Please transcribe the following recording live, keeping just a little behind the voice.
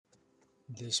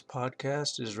This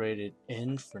podcast is rated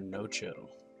N for no chill.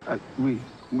 We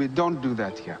don't do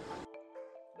that here.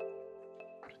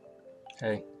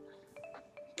 Hey,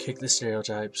 kick the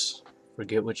stereotypes.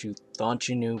 Forget what you thought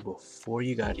you knew before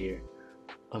you got here.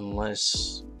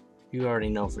 Unless you already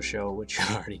know for sure what you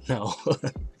already know.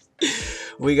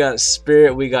 We got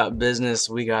spirit, we got business,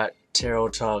 we got tarot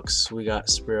talks, we got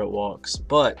spirit walks.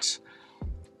 But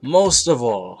most of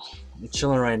all, I'm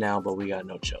chilling right now, but we got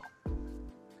no chill.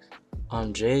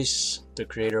 I'm Jace, the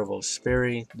creator of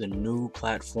Ospiri, the new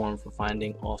platform for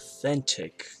finding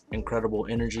authentic, incredible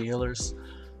energy healers,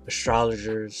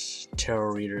 astrologers,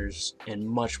 tarot readers, and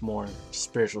much more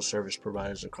spiritual service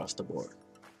providers across the board.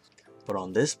 But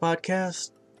on this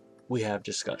podcast, we have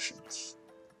discussions.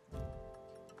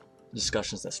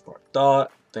 Discussions that spark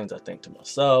thought, things I think to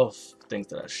myself, things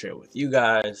that I share with you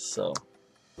guys. So,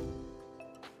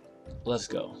 let's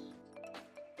go.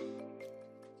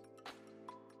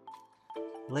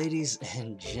 Ladies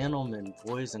and gentlemen,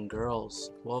 boys and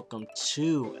girls, welcome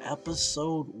to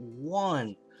episode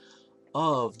 1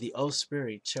 of the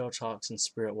Ospiri Tarot Talks and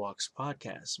Spirit Walks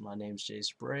podcast. My name's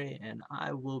Jace Bray, and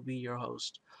I will be your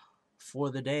host for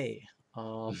the day.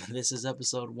 This is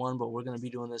episode 1, but we're going to be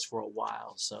doing this for a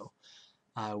while, so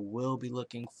I will be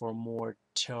looking for more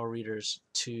tarot readers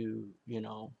to,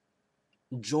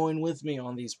 join with me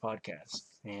on these podcasts.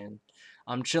 And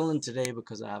I'm chilling today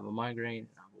because I have a migraine,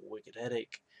 I have a wicked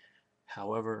headache.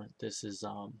 However, this is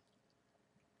going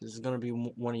to be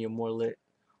one of your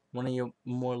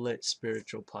more lit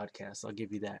spiritual podcasts. I'll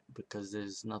give you that because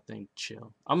there's nothing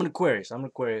chill. I'm an Aquarius,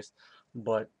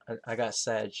 but I got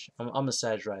Sag. I'm a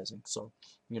Sag rising, so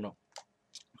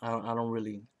I don't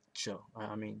really chill.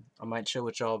 I mean, I might chill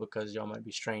with y'all because y'all might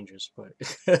be strangers, but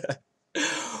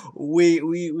we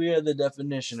are the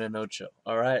definition of no chill.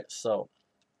 All right, so.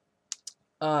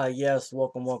 Yes,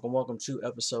 welcome to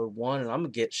episode 1, and I'm gonna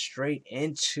get straight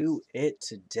into it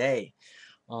today,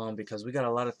 because we got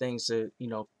a lot of things to,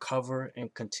 cover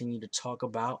and continue to talk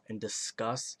about and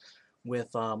discuss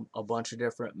with a bunch of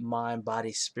different mind,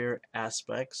 body, spirit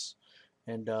aspects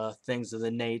and things of the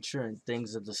nature and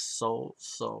things of the soul.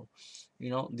 So,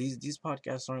 these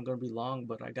podcasts aren't gonna be long,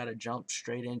 but I gotta jump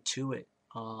straight into it.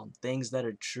 Things that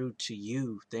are true to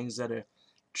you, things that are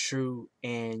true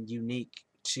and unique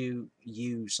to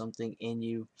you, something in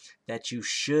you that you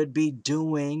should be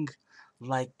doing,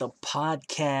 like the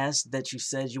podcast that you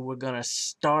said you were going to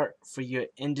start for your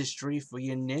industry, for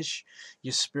your niche,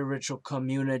 your spiritual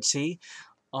community.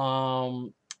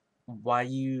 Why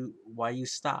you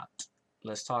stopped?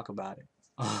 Let's talk about it.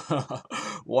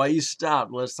 Why you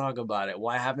stopped? Let's talk about it.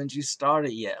 Why haven't you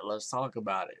started yet? Let's talk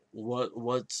about it.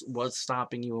 What's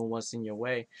stopping you and what's in your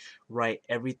way? Write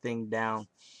everything down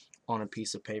on a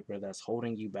piece of paper that's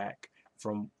holding you back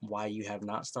from why you have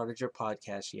not started your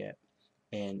podcast yet,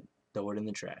 and throw it in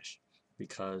the trash,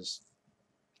 because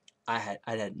I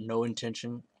had no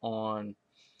intention on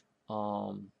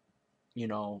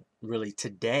really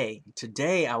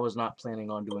today I was not planning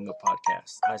on doing a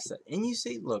podcast. I said, and you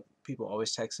see, look, people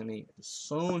always texting me as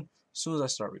soon as I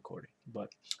start recording, but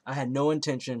I had no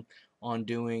intention on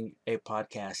doing a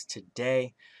podcast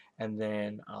today. And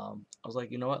then I was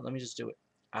like, you know what, let me just do it.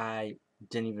 I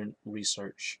didn't even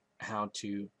research how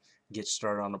to get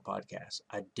started on a podcast.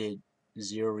 I did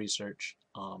zero research.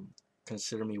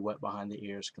 Consider me wet behind the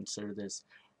ears. Consider this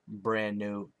brand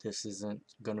new. This isn't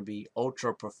going to be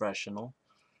ultra professional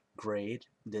grade.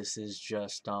 This is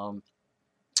just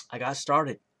I got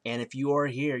started. And if you are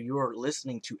here, you are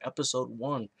listening to episode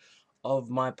 1 of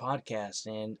my podcast,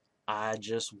 and I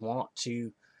just want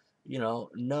to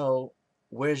know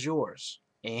where's yours.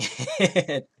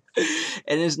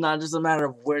 And it's not just a matter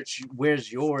of where's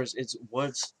yours, it's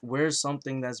where's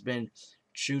something that's been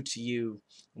true to you,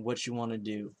 what you want to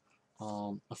do.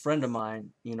 A friend of mine,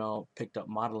 picked up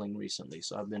modeling recently,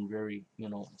 so I've been very,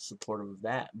 supportive of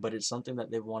that. But it's something that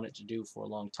they've wanted to do for a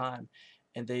long time,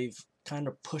 and they've kind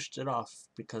of pushed it off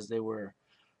because they were,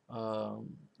 I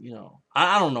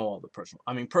don't know all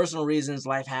the personal reasons.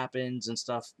 Life happens and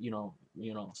stuff,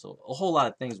 so a whole lot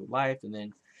of things with life, and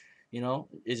then,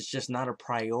 it's just not a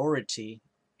priority.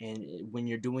 And when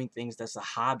you're doing things that's a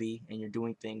hobby and you're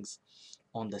doing things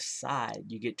on the side,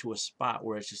 you get to a spot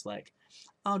where it's just like,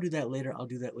 I'll do that later,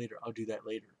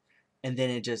 and then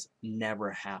it just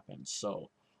never happens. So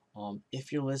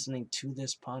if you're listening to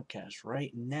this podcast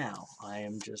right now, I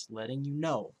am just letting you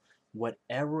know,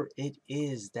 whatever it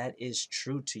is that is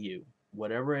true to you,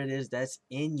 whatever it is that's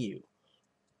in you,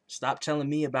 stop telling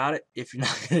me about it if you're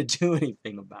not going to do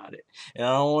anything about it. And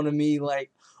I don't want to be like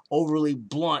overly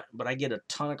blunt, but I get a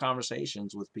ton of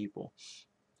conversations with people.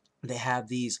 They have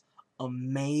these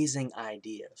amazing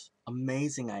ideas,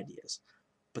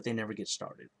 but they never get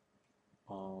started.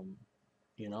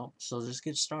 So just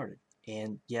get started.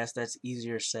 And yes, that's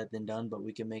easier said than done, but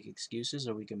we can make excuses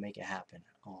or we can make it happen.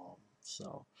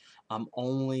 So I'm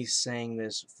only saying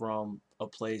this from a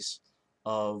place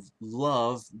of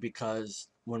love, because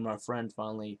when my friend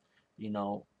finally, you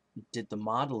know, did the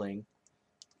modeling,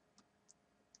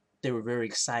 they were very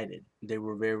excited. They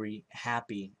were very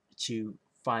happy to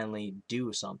finally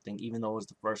do something, even though it was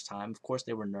the first time. Of course,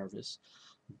 they were nervous,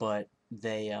 but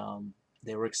they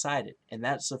were excited, and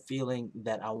that's a feeling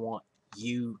that I want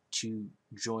you to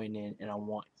join in, and I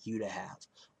want you to have.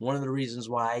 One of the reasons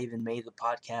why I even made the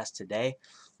podcast today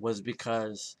was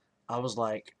because I was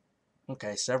like,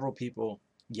 okay, several people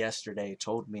yesterday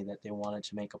told me that they wanted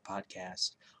to make a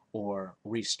podcast or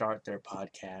restart their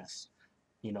podcast,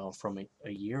 from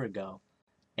a year ago.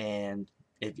 And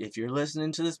if you're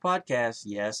listening to this podcast,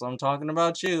 yes, I'm talking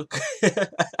about you.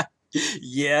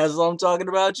 Yes, I'm talking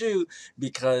about you,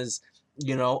 because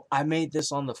I made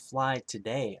this on the fly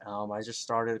today. I just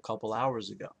started a couple hours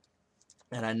ago.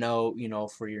 And I know,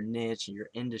 for your niche and your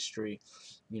industry,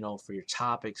 for your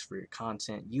topics, for your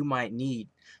content, you might need,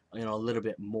 a little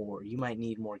bit more. You might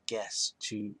need more guests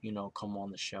to, come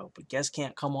on the show. But guests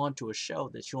can't come on to a show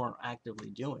that you aren't actively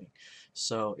doing.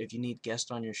 So if you need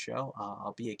guests on your show,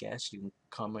 I'll be a guest. You can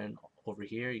come in over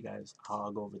here. You guys,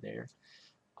 I'll go over there.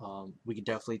 We could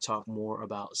definitely talk more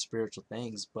about spiritual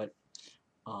things, but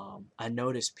I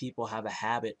notice people have a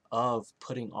habit of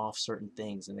putting off certain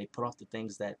things, and they put off the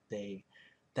things that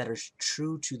are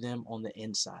true to them on the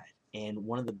inside. And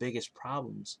one of the biggest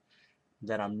problems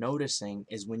that I'm noticing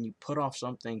is when you put off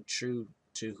something true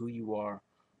to who you are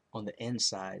on the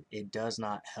inside, it does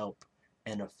not help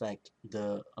and affect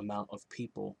the amount of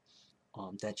people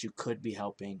that you could be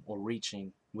helping or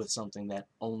reaching with something that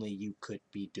only you could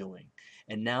be doing.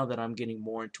 And now that I'm getting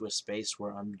more into a space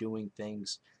where I'm doing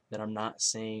things that I'm not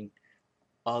seeing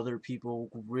other people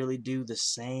really do the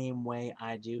same way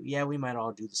I do. Yeah, we might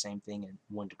all do the same thing in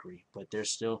one degree, but there's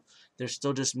still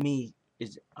just me.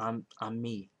 I'm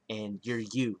me, and you're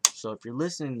you. So if you're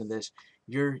listening to this,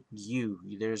 you're you.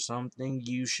 There's something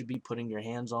you should be putting your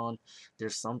hands on.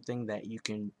 There's something that you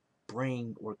can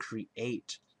bring or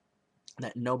create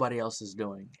that nobody else is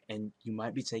doing, and you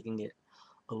might be taking it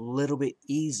a little bit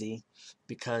easy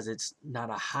because it's not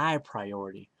a high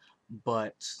priority.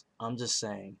 But I'm just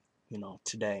saying,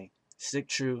 today, stick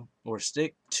to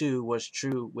what's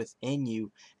true within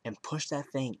you and push that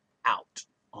thing out.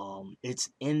 It's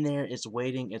in there, it's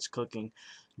waiting, it's cooking.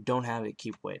 Don't have it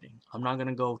keep waiting. I'm not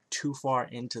gonna go too far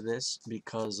into this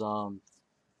because I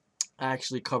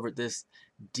actually covered this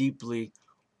deeply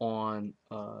on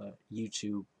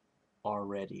YouTube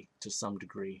already to some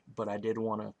degree, but I did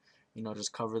want to,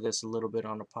 just cover this a little bit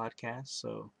on the podcast.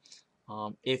 So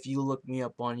if you look me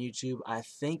up on YouTube, I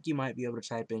think you might be able to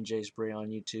type in Jay Spray on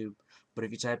YouTube. But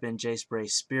if you type in Jay Spray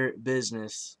Spirit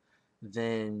Business,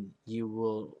 then you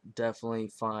will definitely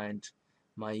find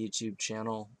my YouTube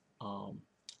channel.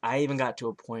 I even got to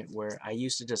a point where I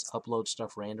used to just upload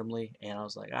stuff randomly, and I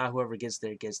was like, whoever gets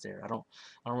there gets there. I don't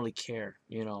really care,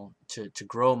 to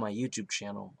grow my YouTube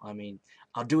channel. I mean,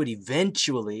 I'll do it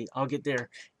eventually. I'll get there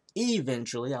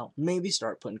eventually. I'll maybe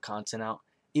start putting content out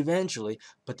eventually,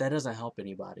 but that doesn't help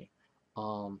anybody.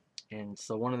 And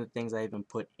so one of the things I even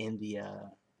put in the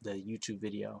YouTube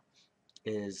video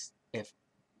is, if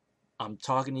I'm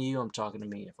talking to you, I'm talking to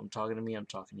me. If I'm talking to me, I'm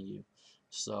talking to you.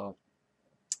 So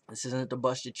this isn't to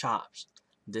bust your chops.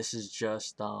 This is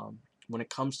just when it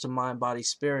comes to mind, body,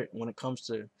 spirit. When it comes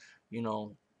to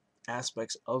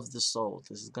aspects of the soul,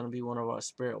 this is gonna be one of our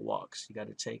spirit walks. You got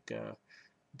to take a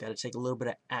little bit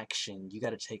of action. You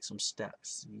got to take some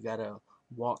steps. You got to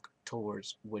walk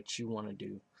towards what you want to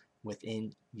do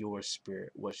within your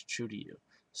spirit, what's true to you.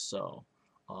 So,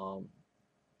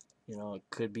 it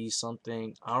could be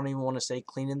something, I don't even want to say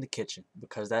cleaning the kitchen,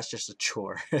 because that's just a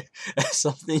chore. That's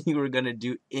something you were going to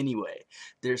do anyway.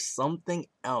 There's something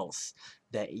else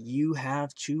that you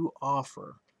have to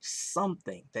offer,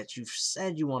 something that you've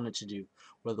said you wanted to do,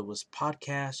 whether it was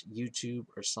podcast, YouTube,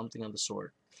 or something of the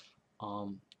sort.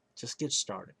 Just get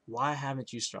started. Why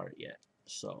haven't you started yet?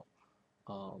 So,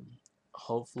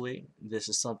 hopefully this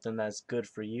is something that's good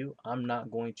for you. I'm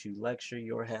not going to lecture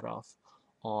your head off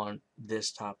on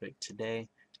this topic today.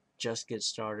 Just get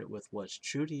started with what's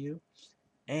true to you.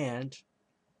 And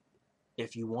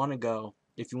if you want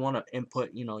to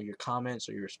input, your comments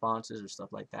or your responses or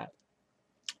stuff like that,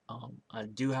 I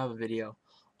do have a video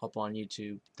up on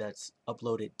YouTube that's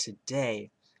uploaded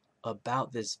today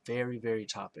about this very, very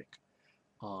topic.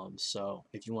 So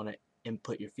if you want to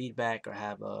input your feedback or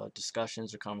have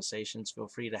discussions or conversations, feel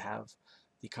free to have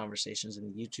the conversations in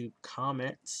the YouTube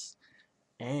comments.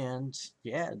 And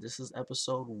yeah, this is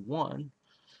episode 1.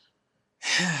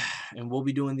 And we'll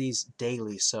be doing these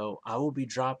daily, so I will be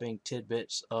dropping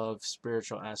tidbits of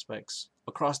spiritual aspects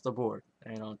across the board.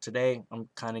 Today I'm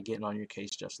kind of getting on your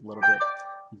case just a little bit,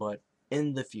 but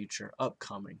in the future,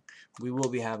 upcoming, we will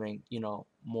be having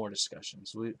more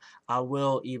discussions. I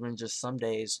will even just some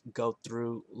days go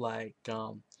through like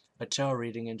a tarot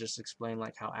reading and just explain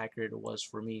like how accurate it was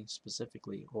for me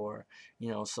specifically, or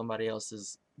somebody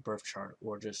else's birth chart,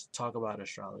 or just talk about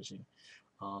astrology.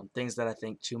 Things that I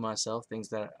think to myself, things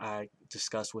that I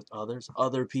discuss with others.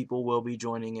 Other people will be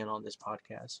joining in on this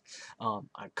podcast.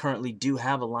 I currently do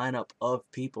have a lineup of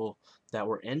people that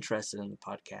were interested in the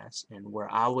podcast, and where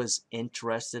I was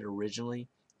interested originally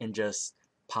in just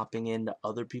popping into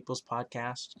other people's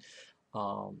podcasts,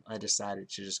 I decided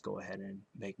to just go ahead and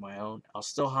make my own. I'll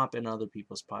still hop in other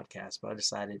people's podcasts, but I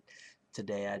decided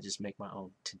today I just make my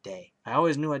own today. I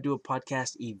always knew I'd do a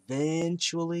podcast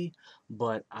eventually,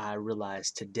 but I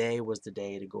realized today was the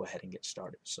day to go ahead and get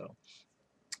started. So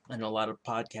I know a lot of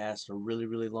podcasts are really,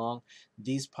 really long.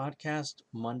 These podcasts,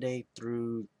 Monday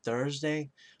through Thursday,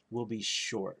 will be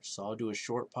short. So I'll do a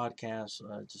short podcast,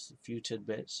 just a few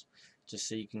tidbits, just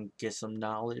so you can get some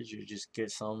knowledge or just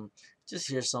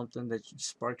hear something that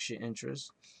sparks your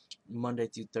interest. Monday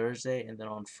through Thursday, and then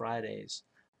on Fridays,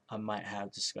 I might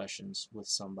have discussions with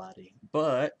somebody.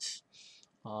 But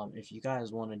if you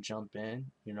guys want to jump in,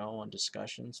 on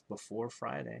discussions before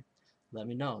Friday, let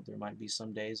me know. There might be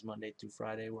some days, Monday through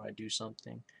Friday, where I do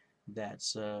something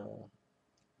that's a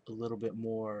little bit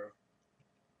more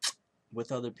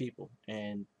with other people.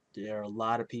 And there are a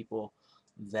lot of people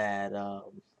that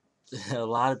a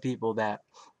lot of people that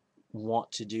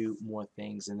want to do more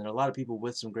things, and there are a lot of people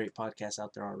with some great podcasts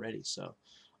out there already. So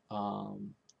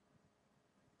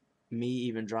me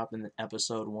even dropping the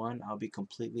episode 1, I'll be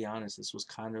completely honest, this was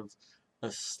kind of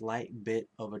a slight bit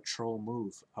of a troll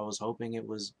move. I was hoping it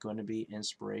was going to be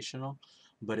inspirational,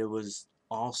 but it was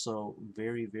also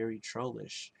very, very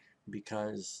trollish,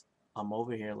 because I'm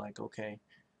over here like, okay,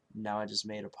 now I just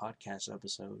made a podcast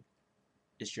episode.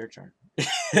 It's your turn.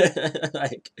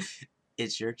 Like,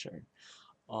 it's your turn.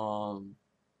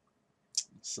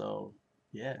 So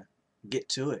yeah, get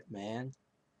to it, man.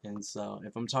 And so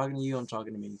if I'm talking to you, I'm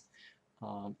talking to me.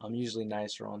 I'm usually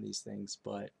nicer on these things,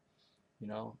 but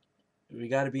we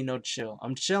got to be no chill.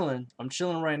 I'm chilling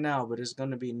right now, but it's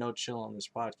gonna be no chill on this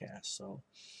podcast. So,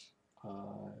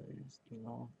 uh,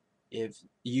 if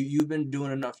you've been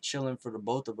doing enough chilling for the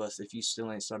both of us, if you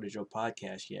still ain't started your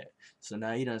podcast yet, so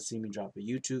now you don't see me drop a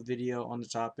YouTube video on the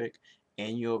topic,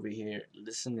 and you over here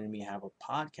listening to me have a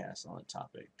podcast on the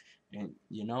topic, and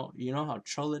you know how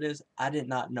troll it is. I did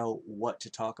not know what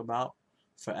to talk about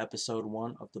for episode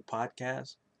 1 of the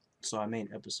podcast, so I made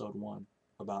episode 1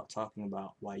 about talking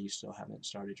about why you still haven't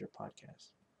started your podcast.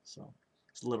 So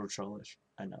it's a little trollish,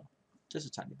 I know, just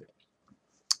a tiny bit,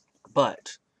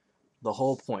 but the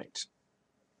whole point,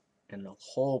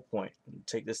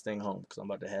 take this thing home because I'm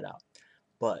about to head out,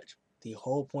 but the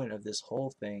whole point of this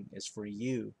whole thing is for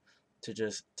you to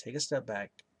just take a step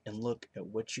back and look at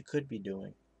what you could be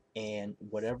doing, and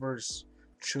whatever's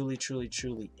truly, truly,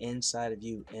 truly inside of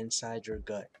you, inside your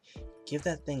gut, give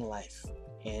that thing life.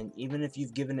 And even if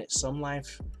you've given it some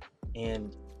life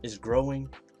and is growing,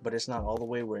 but it's not all the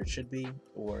way where it should be,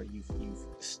 or you've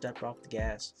stepped off the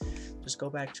gas, just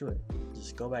go back to it.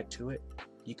 Just go back to it.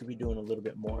 You could be doing a little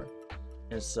bit more.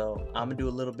 And so I'm gonna do a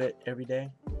little bit every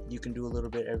day. You can do a little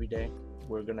bit every day.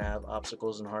 We're gonna have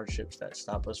obstacles and hardships that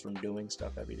stop us from doing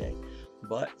stuff every day,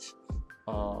 but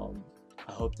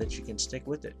I hope that you can stick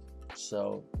with it.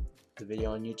 So the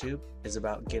video on YouTube is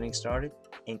about getting started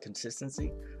and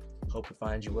consistency. Hope it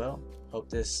finds you well. Hope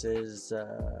this is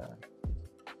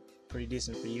pretty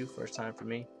decent for you. First time for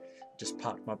me. Just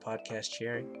popped my podcast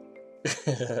cherry.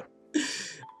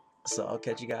 So I'll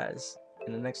catch you guys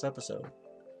in the next episode,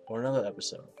 or another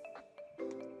episode.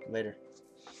 Later.